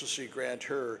graciously grant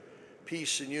her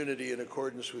peace and unity in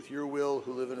accordance with your will,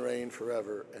 who live and reign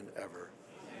forever and ever.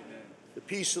 Amen. The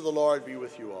peace of the Lord be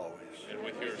with you always. And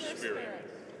with your spirit.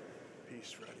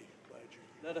 Peace, Freddie. Glad you.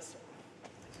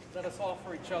 Let us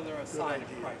offer each other a sign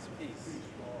of Christ's peace.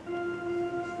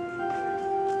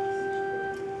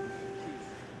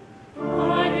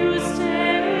 Agnus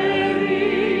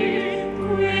Dei,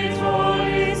 qui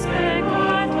tollis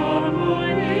peccata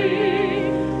mundi,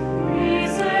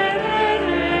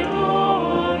 miserere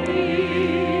nobis.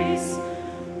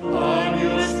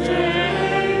 Agnus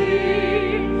Dei,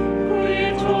 qui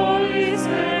tollis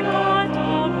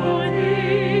peccata mundi,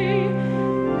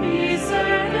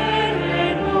 miserere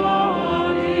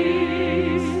nobis.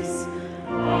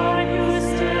 Agnus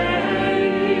Dei,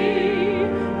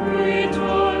 qui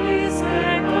tollis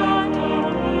peccata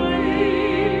mundi,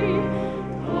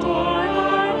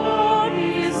 dona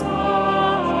nobis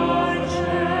pacem.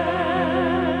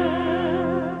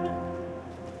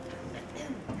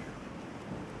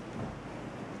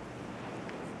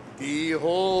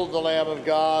 Behold the Lamb of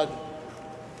God.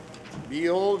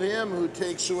 Behold him who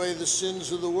takes away the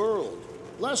sins of the world.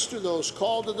 Blessed are those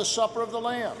called to the supper of the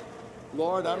Lamb.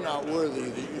 Lord, I'm not worthy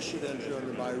that you should enter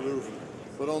under my roof,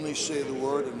 but only say the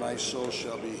word, and my soul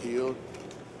shall be healed.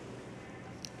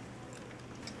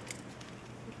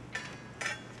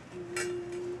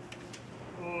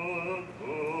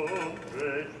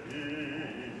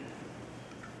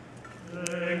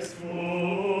 Ex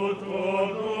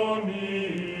voto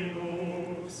Dominus,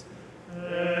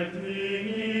 et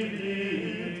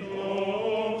inhibit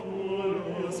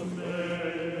oculos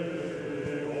meos,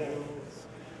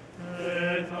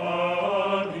 et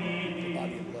avi,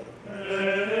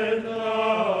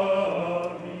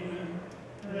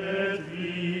 et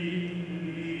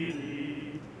vidi,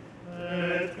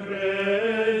 et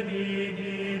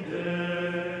credidi Deo.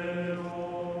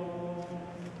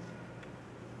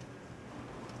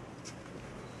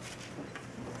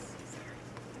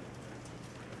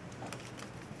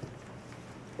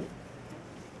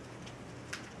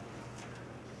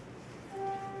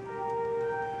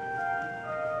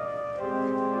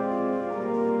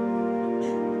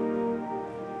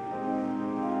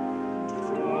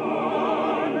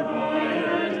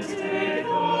 Take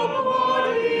the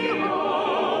body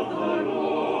of the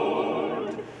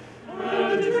Lord,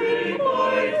 and drink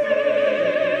by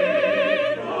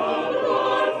faith the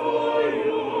blood for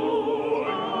you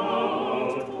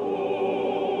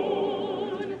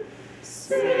outpoured.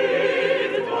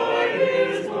 Saved by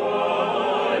his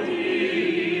body,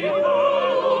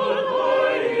 hallowed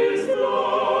by his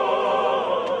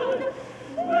blood,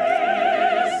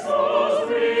 with souls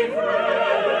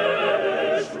refreshed,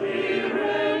 we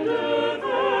render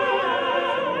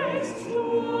thanks to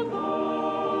God.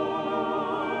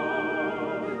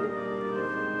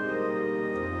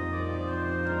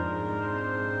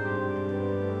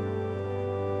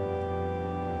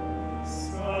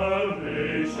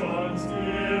 Salvation's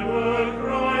giver,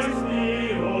 Christ the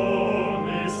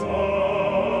only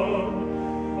Son,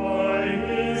 by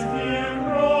his dear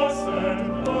cross and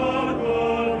blood the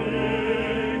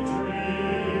victory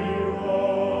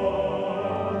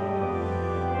won.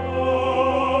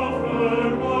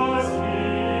 Offered was he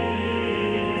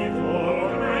for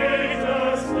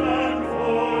greatest and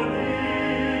for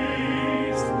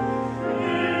least,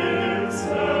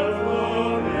 himself the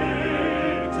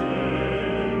victim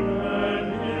and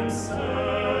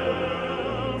himself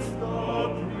the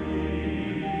priest.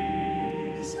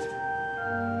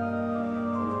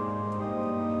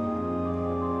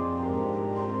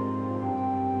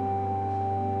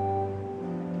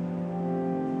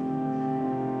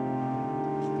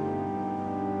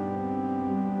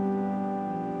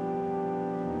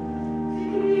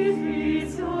 He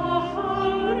feeds the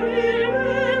hungry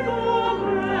with the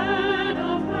bread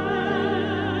of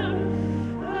heaven,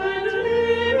 and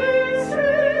living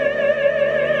streams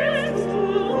to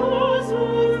those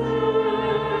who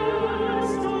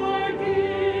thirst are given.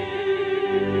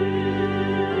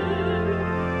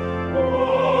 O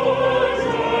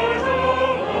Church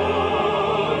of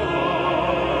God,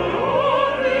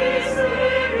 only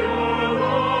Savior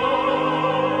love,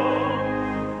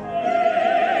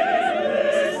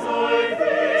 is thy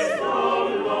feast of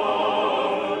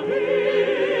love?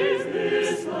 Is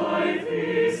this thy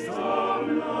feast of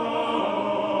love?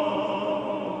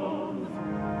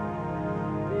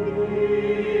 Be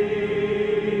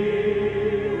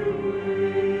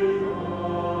with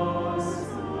us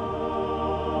now.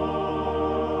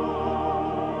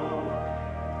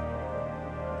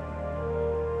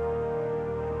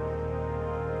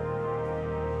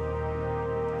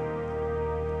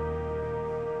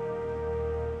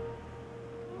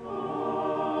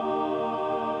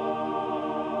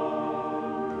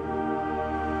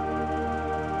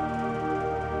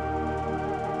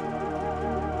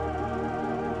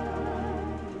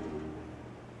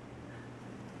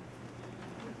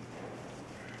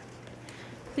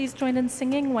 please join in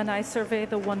singing When I Survey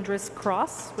the Wondrous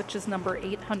Cross, which is number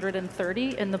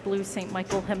 830 in the Blue St.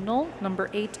 Michael hymnal,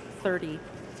 number 830.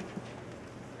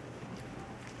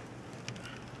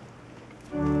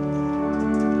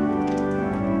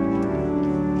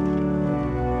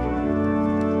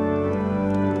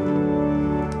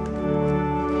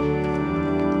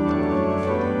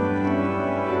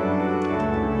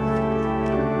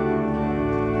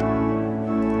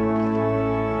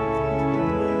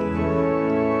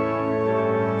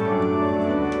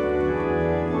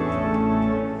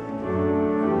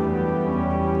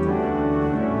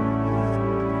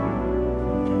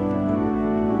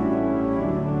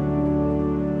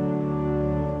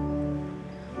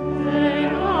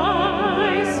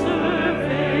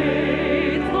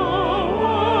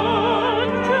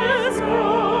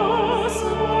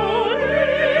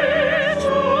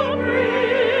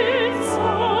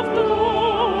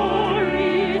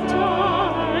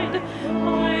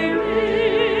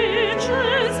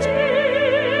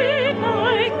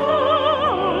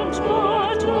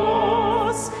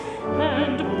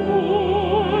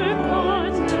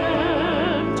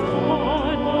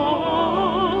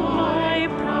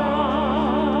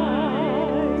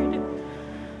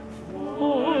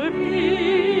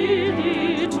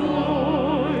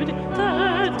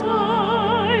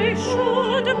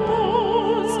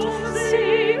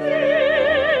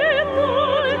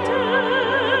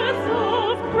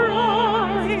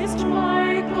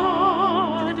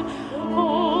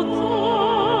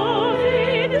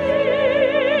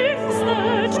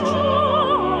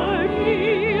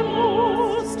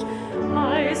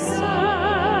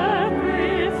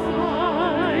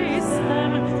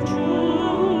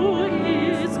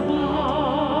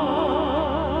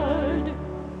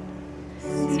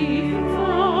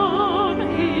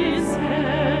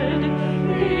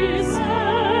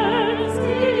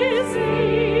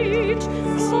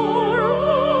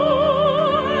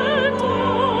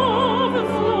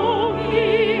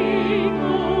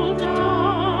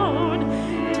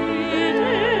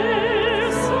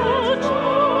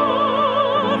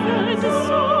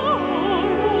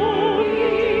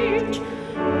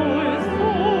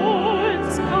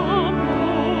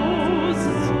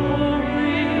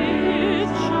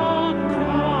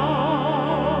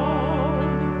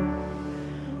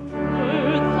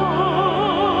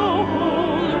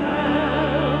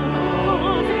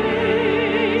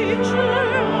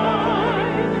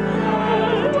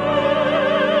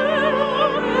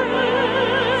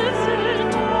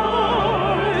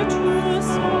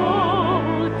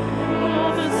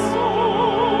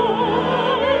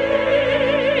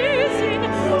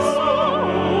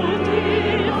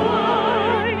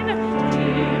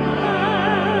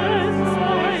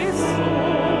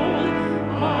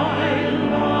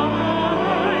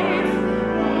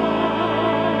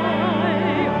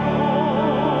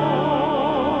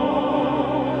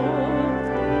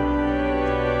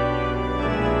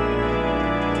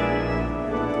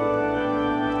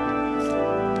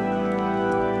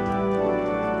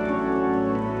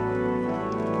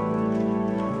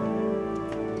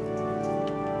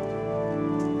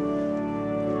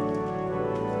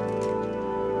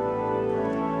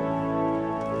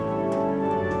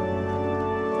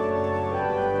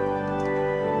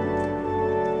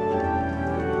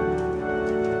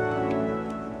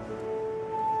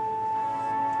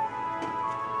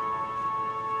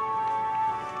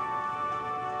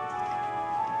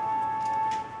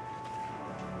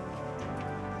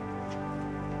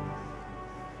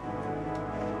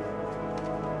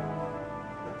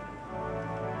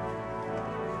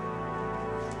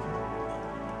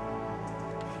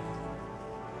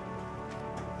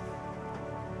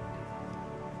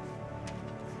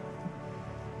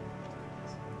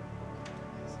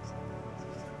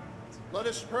 Let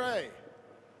us pray.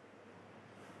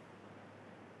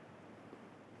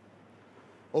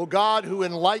 O God, who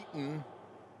enlighten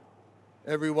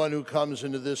everyone who comes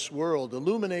into this world,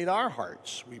 illuminate our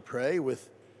hearts, we pray, with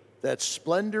that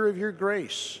splendor of your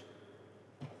grace,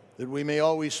 that we may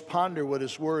always ponder what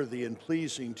is worthy and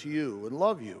pleasing to you and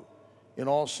love you in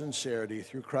all sincerity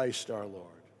through Christ our Lord.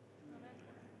 Amen.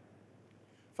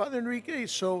 Father Enrique,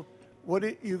 so what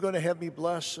are you going to have me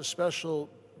bless a special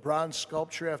bronze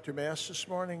sculpture after Mass this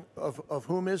morning? Of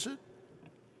whom is it?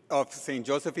 Of St.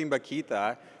 Josephine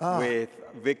Bakhita with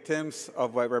victims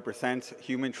of what represents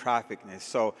human trafficking.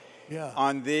 So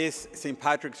on this St.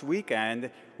 Patrick's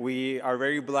weekend, we are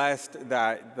very blessed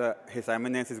that His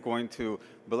Eminence is going to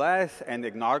bless and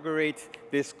inaugurate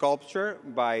this sculpture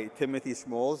by Timothy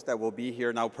Schmolz that will be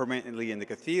here now permanently in the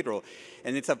cathedral.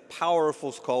 And it's a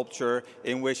powerful sculpture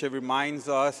in which it reminds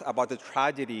us about the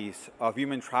tragedies of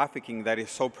human trafficking that is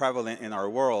so prevalent in our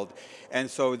world.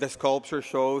 And so the sculpture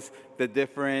shows the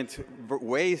different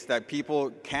ways that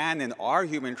people can and are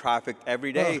human trafficked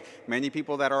every day, many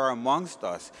people that are amongst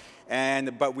us.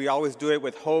 But we always do it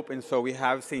with hope, and so we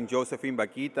have St. Josephine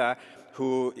Bakhita,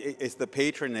 who is the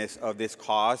patroness of this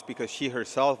cause because she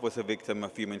herself was a victim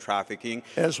of human trafficking.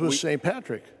 As was St.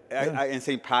 Patrick. And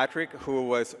St. Patrick, who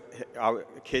was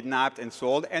kidnapped and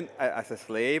sold and as a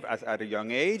slave at a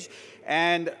young age.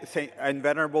 And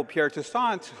Venerable Pierre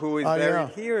Toussaint, who is buried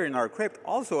here in our crypt,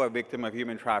 also a victim of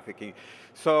human trafficking.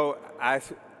 So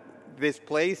as this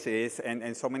place is,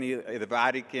 and so many, the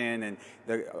Vatican and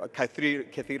the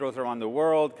cathedrals around the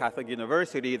world, Catholic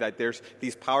University, that there's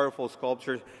these powerful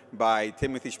sculptures by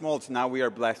Timothy Schmolz. Now we are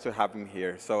blessed to have him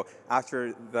here. So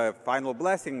after the final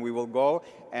blessing, we will go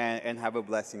and have a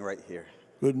blessing right here.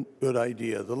 Good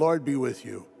idea. The Lord be with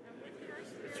you.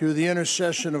 Through the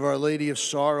intercession of Our Lady of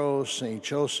Sorrows, St.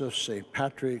 Joseph, St.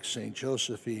 Patrick, St.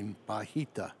 Josephine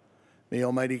Bakhita, may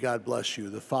Almighty God bless you,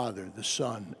 the Father, the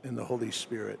Son, and the Holy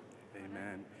Spirit.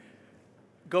 Amen.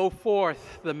 Go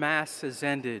forth, the Mass is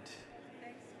ended.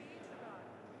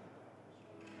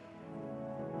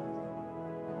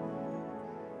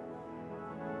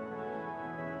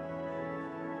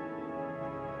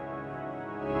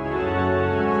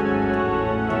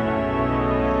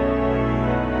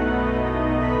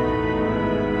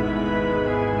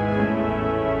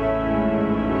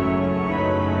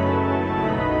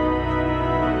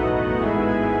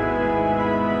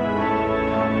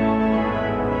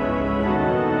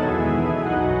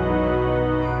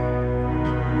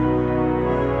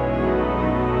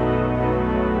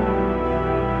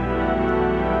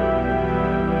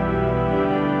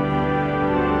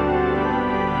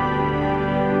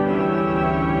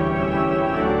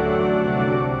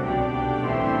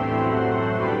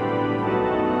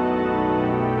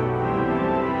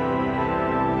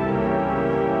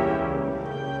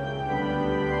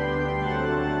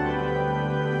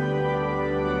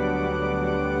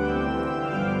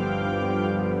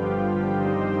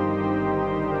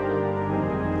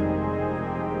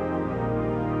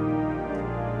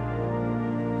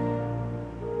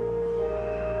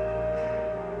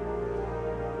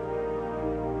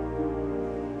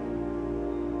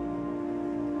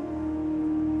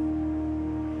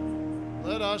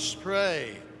 Let us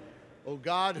pray. O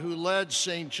God, who led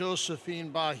St.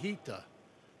 Josephine Bakhita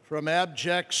from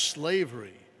abject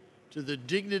slavery to the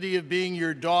dignity of being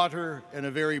your daughter and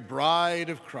a very bride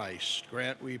of Christ,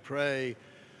 grant, we pray,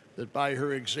 that by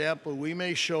her example we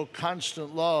may show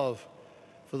constant love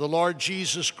for the Lord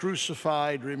Jesus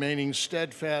crucified, remaining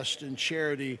steadfast in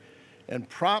charity and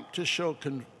prompt to show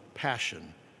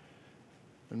compassion.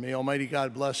 And may Almighty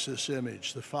God bless this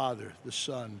image, the Father, the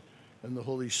Son, and the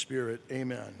Holy Spirit.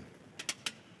 Amen.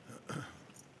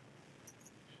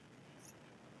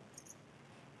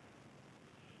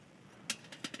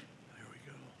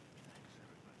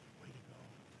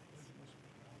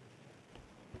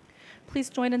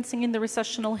 Please join in singing the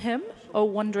recessional hymn, O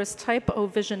Wondrous Type, O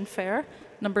Vision Fair,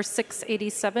 number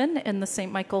 687 in the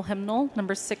St. Michael Hymnal,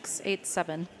 number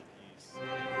 687.